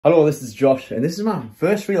Hello, this is Josh, and this is my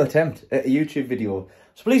first real attempt at a YouTube video.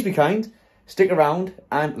 So please be kind, stick around,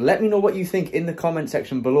 and let me know what you think in the comment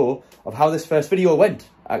section below of how this first video went.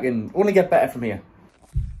 I can only get better from here.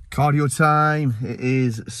 Cardio time. It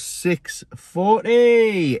is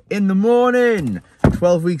 6:40 in the morning.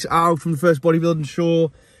 12 weeks out from the first bodybuilding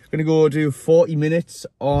show. Gonna go do 40 minutes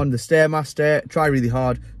on the Stairmaster, try really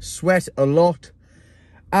hard, sweat a lot,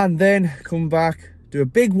 and then come back, do a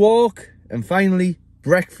big walk, and finally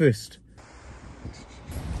breakfast.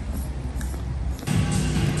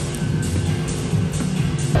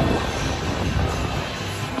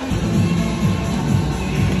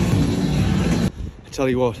 I tell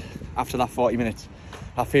you what, after that 40 minutes,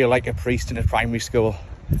 I feel like a priest in a primary school.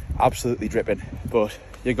 Absolutely dripping. But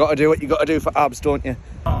you gotta do what you gotta do for abs, don't you?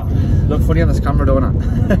 Look funny on this camera, don't I?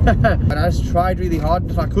 And I just tried really hard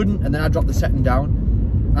until I couldn't, and then I dropped the setting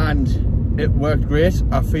down, and it worked great.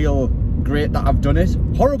 I feel great that I've done it.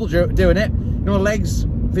 Horrible doing it, you know, legs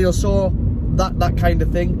feel sore, that kind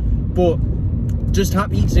of thing, but just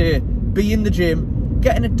happy to be in the gym,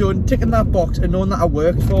 getting it done, ticking that box, and knowing that I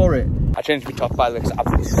worked for it. I changed my top, by the way, because it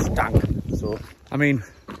absolutely stank. So I mean,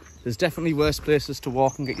 there's definitely worse places to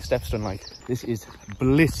walk and get your steps done. Like, this is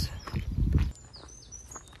bliss.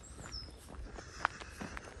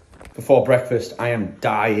 Before breakfast, I am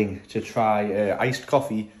dying to try iced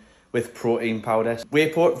coffee with protein powder. Whey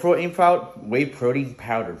protein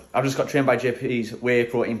powder. I've just got trained by JP's whey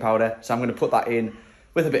protein powder, so I'm going to put that in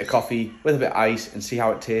with a bit of coffee, with a bit of ice, and see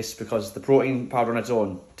how it tastes, because the protein powder on its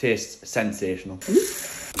own tastes sensational.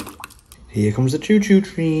 Here comes the choo-choo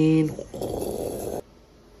train.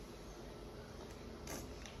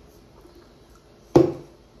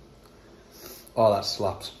 Oh, that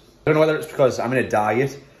slaps. I don't know whether it's because I'm in a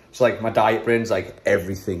diet, so like my diet brain's like,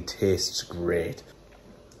 everything tastes great.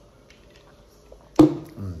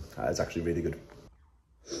 That is actually really good.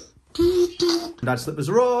 Dad slippers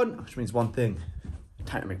are on, which means one thing: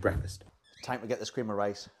 time to make breakfast. Time to get this cream of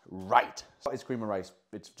rice right. What is cream of rice?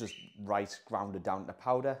 It's just rice grounded down to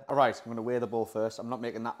powder. All right, I'm gonna weigh the bowl first. I'm not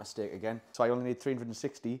making that mistake again. So I only need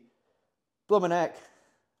 360. Blow my neck.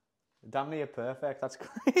 Damn near perfect, that's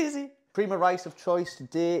crazy. Cream of rice of choice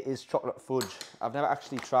today is chocolate fudge. I've never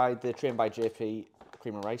actually tried the Trained by JP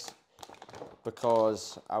cream of rice,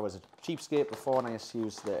 because I was a cheapskate before and I just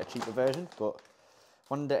used a cheaper version, but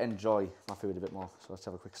wanted to enjoy my food a bit more. So let's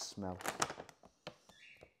have a quick smell.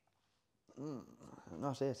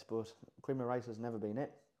 Not it, but cream of rice has never been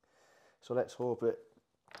it. So let's hope it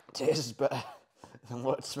tastes better than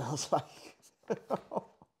what it smells like.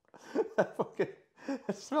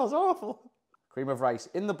 It smells awful. Cream of rice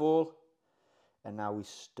in the bowl, and now we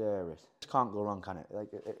stir it. It can't go wrong, can it?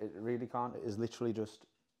 Like, it really can't. It is literally just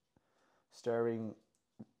stirring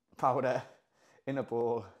powder in a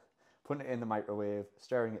bowl, putting it in the microwave,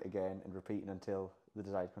 stirring it again, and repeating until the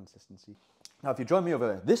desired consistency. Now, if you join me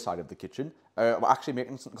over this side of the kitchen, we're actually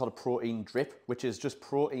making something called a protein drip, which is just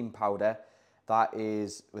protein powder that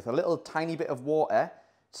is with a little tiny bit of water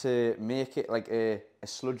to make it like a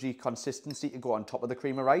sludgy consistency to go on top of the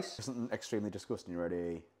cream of rice. Something extremely disgusting. You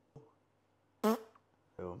ready?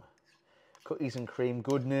 Boom. Cookies and cream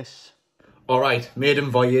goodness. All right,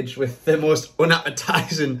 maiden voyage with the most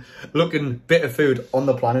unappetizing looking bit of food on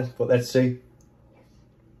the planet, but let's see.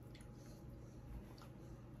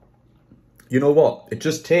 You know what? It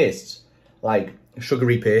just tastes like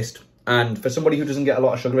sugary paste, and for somebody who doesn't get a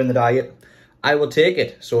lot of sugar in the diet, I will take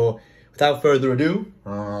it. So without further ado,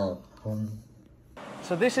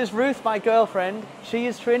 so this is Ruth, my girlfriend. She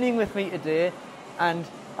is training with me today, and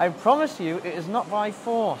I promise you it is not by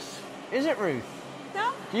force. Is it, Ruth?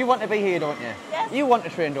 No. You want to be here, don't you? Yes. You want to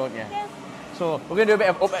train, don't you? Yes. So we're going to do a bit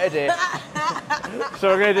of upper today. So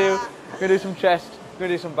we're going to do some chest, we're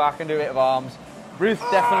going to do some back, and do a bit of arms. Ruth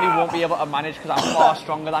definitely won't be able to manage because I'm far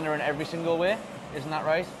stronger than her in every single way. Isn't that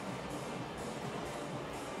right?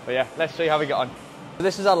 But yeah, let's see how we get on. So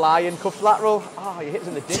this is a lion cuff lateral. Oh, your hips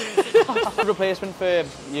in the dick. Replacement for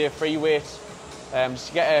your free weights, just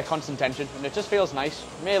to get a constant tension, and it just feels nice.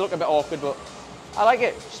 It may look a bit awkward, but I like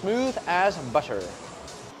it. Smooth as butter.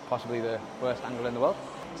 Possibly the worst angle in the world.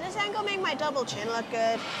 Does this angle make my double chin look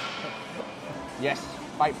good? Yes,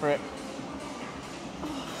 fight for it.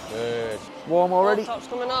 Good. Warm already. Top's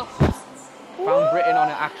coming off. Found Britain on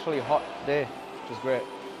an actually hot day, which is great.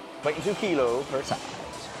 22 kilo per side.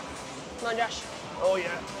 Come on, Josh. Oh yeah.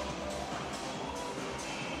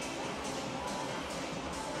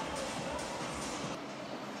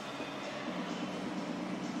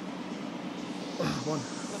 One.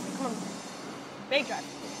 Come on. Big drive.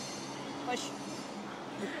 Push.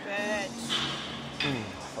 Good.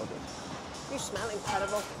 Felt good. You smell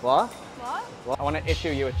incredible. What? What? I want to issue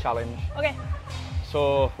you a challenge. Okay.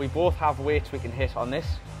 So we both have weights we can hit on this.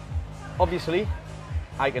 Obviously,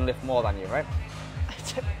 I can lift more than you, right?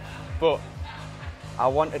 But I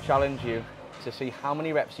want to challenge you to see how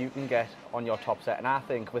many reps you can get on your top set. And I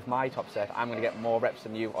think with my top set, I'm going to get more reps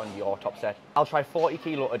than you on your top set. I'll try 40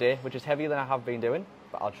 kilo a day, which is heavier than I have been doing,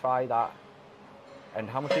 but I'll try that. And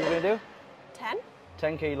how much are you going to do? 10?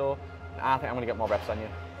 10 kilo. And I think I'm going to get more reps than you.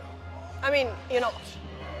 I mean, you're not.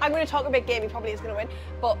 I'm going to talk a big game. He probably is going to win,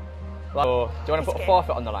 but... So, do you want to put a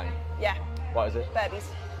forfeit on the line? Yeah. What is it? Burpees.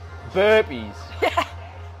 Burpees? Yeah.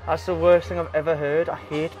 That's the worst thing I've ever heard. I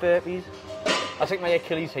hate burpees. That's like my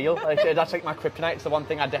Achilles heel. That's like my kryptonite. It's the one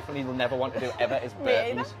thing I definitely will never want to do ever is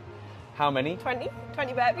burpees. How many? 20.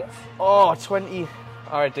 20 burpees. Oh, 20.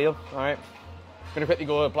 All right, deal. All right. I'm going to quickly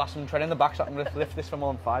go blast some tread in the back so I can lift this for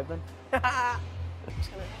more than 5 then.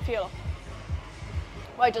 Just going to fuel up.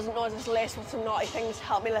 What he doesn't know is this laced with some naughty things to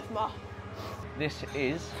help me lift more. This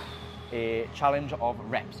is a challenge of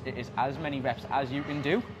reps. It is as many reps as you can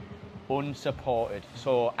do, unsupported.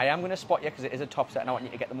 So I am going to spot you because it is a top set and I want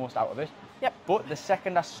you to get the most out of it. Yep. But the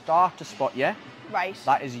second I start to spot you, right,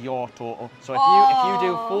 that is your total. So if you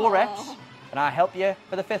do 4 reps and I help you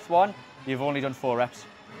for the 5th one, you've only done 4 reps.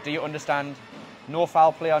 Do you understand? No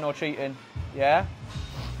foul play or no cheating. Yeah?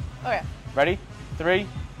 Okay. Ready? 3,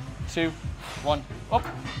 2, 1. Up.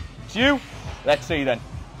 It's you. Let's see then.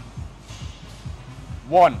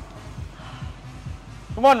 1.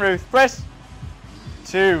 Come on, Ruth. Press.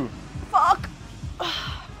 2. Fuck.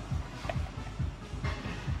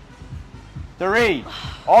 3.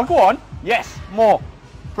 Oh, go on. Yes. More.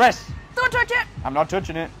 Press. Don't touch it. I'm not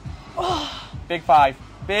touching it. Big 5.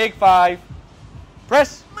 Big 5.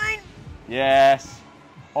 Press. Mine. Yes.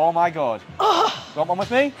 Oh my God. You want one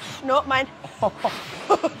with me? No, mine.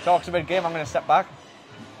 Talks a big game. I'm going to step back.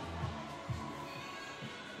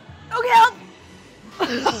 Okay.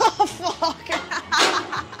 Oh, fuck.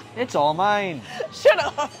 It's all mine. Shut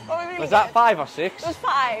up. Was that 5 or 6? It was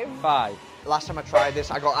 5. 5. Last time I tried this,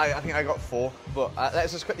 I think I got 4. But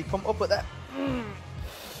let's just quickly pump up with that.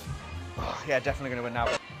 Oh, yeah, definitely going to win now.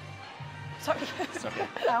 Sorry. It's okay.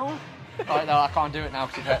 No. Alright, no, I can't do it now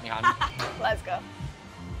because you've hurt my hand. Let's go.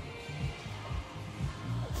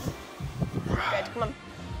 Good, come on.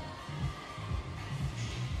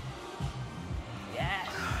 Yes.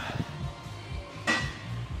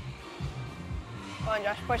 Go on,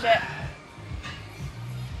 Josh, push it.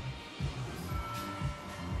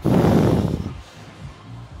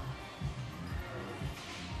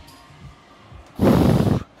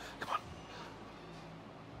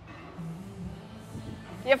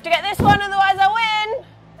 You have to get this one, otherwise I win.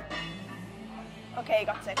 Okay, you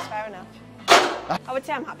got 6, fair enough. I would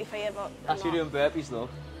say I'm happy for you, but that's you doing burpees though.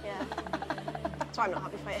 Yeah. So I'm not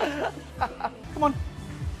happy for you. Come on.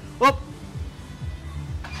 Up.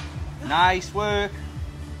 Nice work.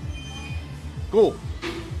 Go.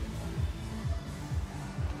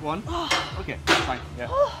 1. Okay, fine. Yeah.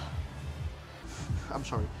 I'm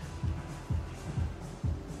sorry.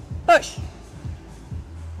 Push.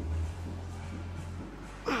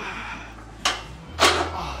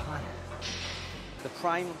 The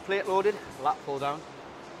prime plate loaded, lat pull down.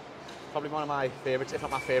 Probably one of my favourites, if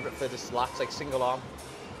not my favourite for just lats, like single arm.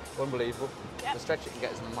 Unbelievable. Yep. The stretch you can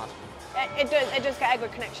get is mad. It does get a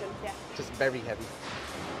good connection, yeah. Just very heavy.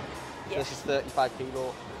 So this is 35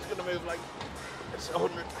 kilo. It's gonna move like it's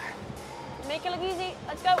 100. Make it look easy,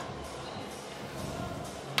 let's go.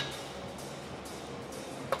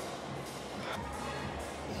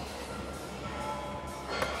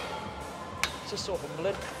 It's just so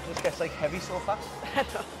humbling. It just gets like heavy so fast.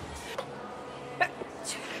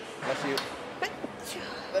 That's you.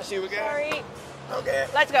 That's you again. Sorry. Okay.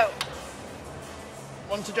 Let's go.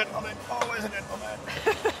 Once a gentleman, always a gentleman.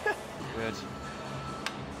 Good.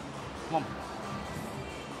 Come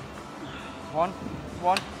on.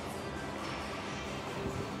 1.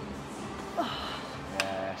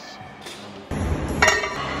 Yes.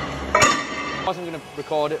 I wasn't going to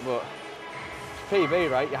record it, but it's PB,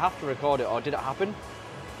 right? You have to record it, or did it happen?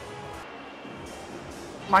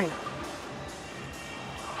 Mine.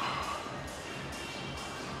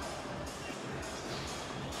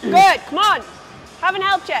 Good, come on. Haven't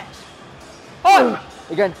helped yet. On!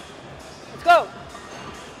 Again. Let's go.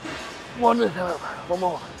 1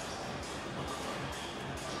 more.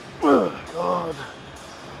 God.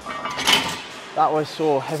 That was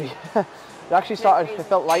so heavy. It actually started, it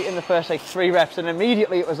felt light in the first like 3 reps and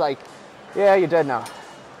immediately it was like, yeah, you're dead now.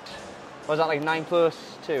 Was that like 9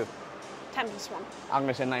 plus 2? 10 plus 1. I'm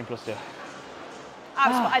going to say 9 plus 2.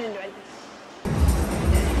 I didn't do anything.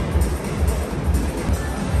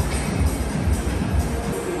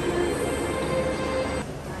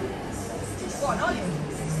 on, aren't you?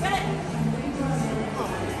 Get it!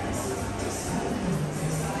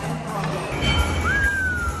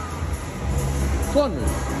 Go on,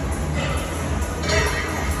 Ruth.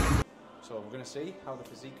 So we're going to see how the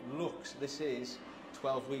physique looks. This is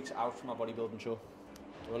 12 weeks out from my bodybuilding show.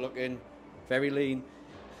 So we're looking very lean.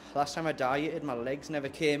 Last time I dieted, my legs never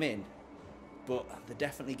came in, but they're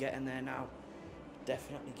definitely getting there now.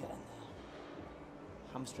 Definitely getting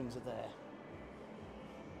there. Hamstrings are there.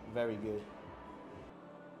 Very good.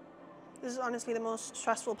 This is honestly the most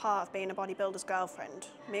stressful part of being a bodybuilder's girlfriend,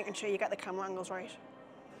 making sure you get the camera angles right.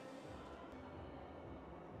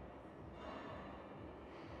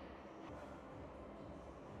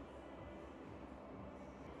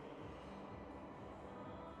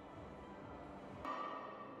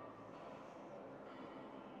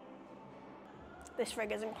 This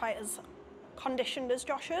rig isn't quite as conditioned as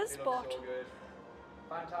Josh's, but... So good.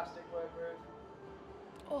 Fantastic work, Ruth.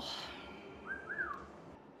 Oh.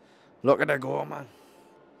 Look at her go, man.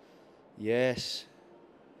 Yes.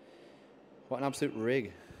 What an absolute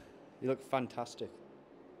rig. You look fantastic.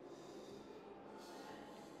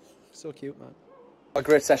 So cute, man. A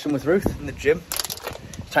great session with Ruth in the gym.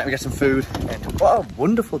 Time to get some food. And what a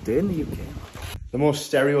wonderful day in the UK. The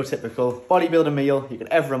most stereotypical bodybuilder meal you could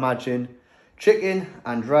ever imagine. Chicken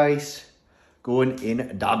and rice going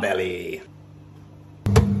in da belly.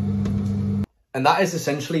 And that is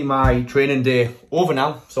essentially my training day over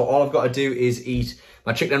now. So all I've got to do is eat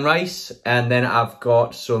my chicken and rice, and then I've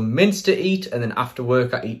got some mince to eat, and then after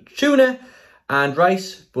work I eat tuna and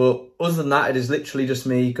rice. But other than that, it is literally just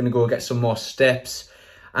me gonna go get some more steps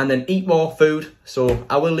and then eat more food. So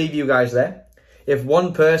I will leave you guys there. If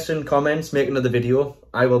one person comments, make another video,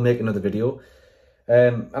 I will make another video.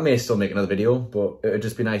 I may still make another video, but it would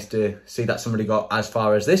just be nice to see that somebody got as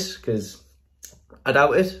far as this, because I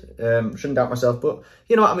doubt it. Shouldn't doubt myself, but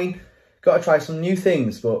you know what I mean. Got to try some new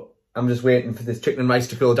things, but I'm just waiting for this chicken and rice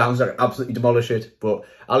to cool down so I can absolutely demolish it. But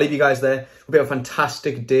I'll leave you guys there. Hope you have a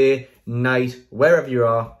fantastic day, night, wherever you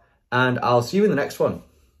are, and I'll see you in the next one.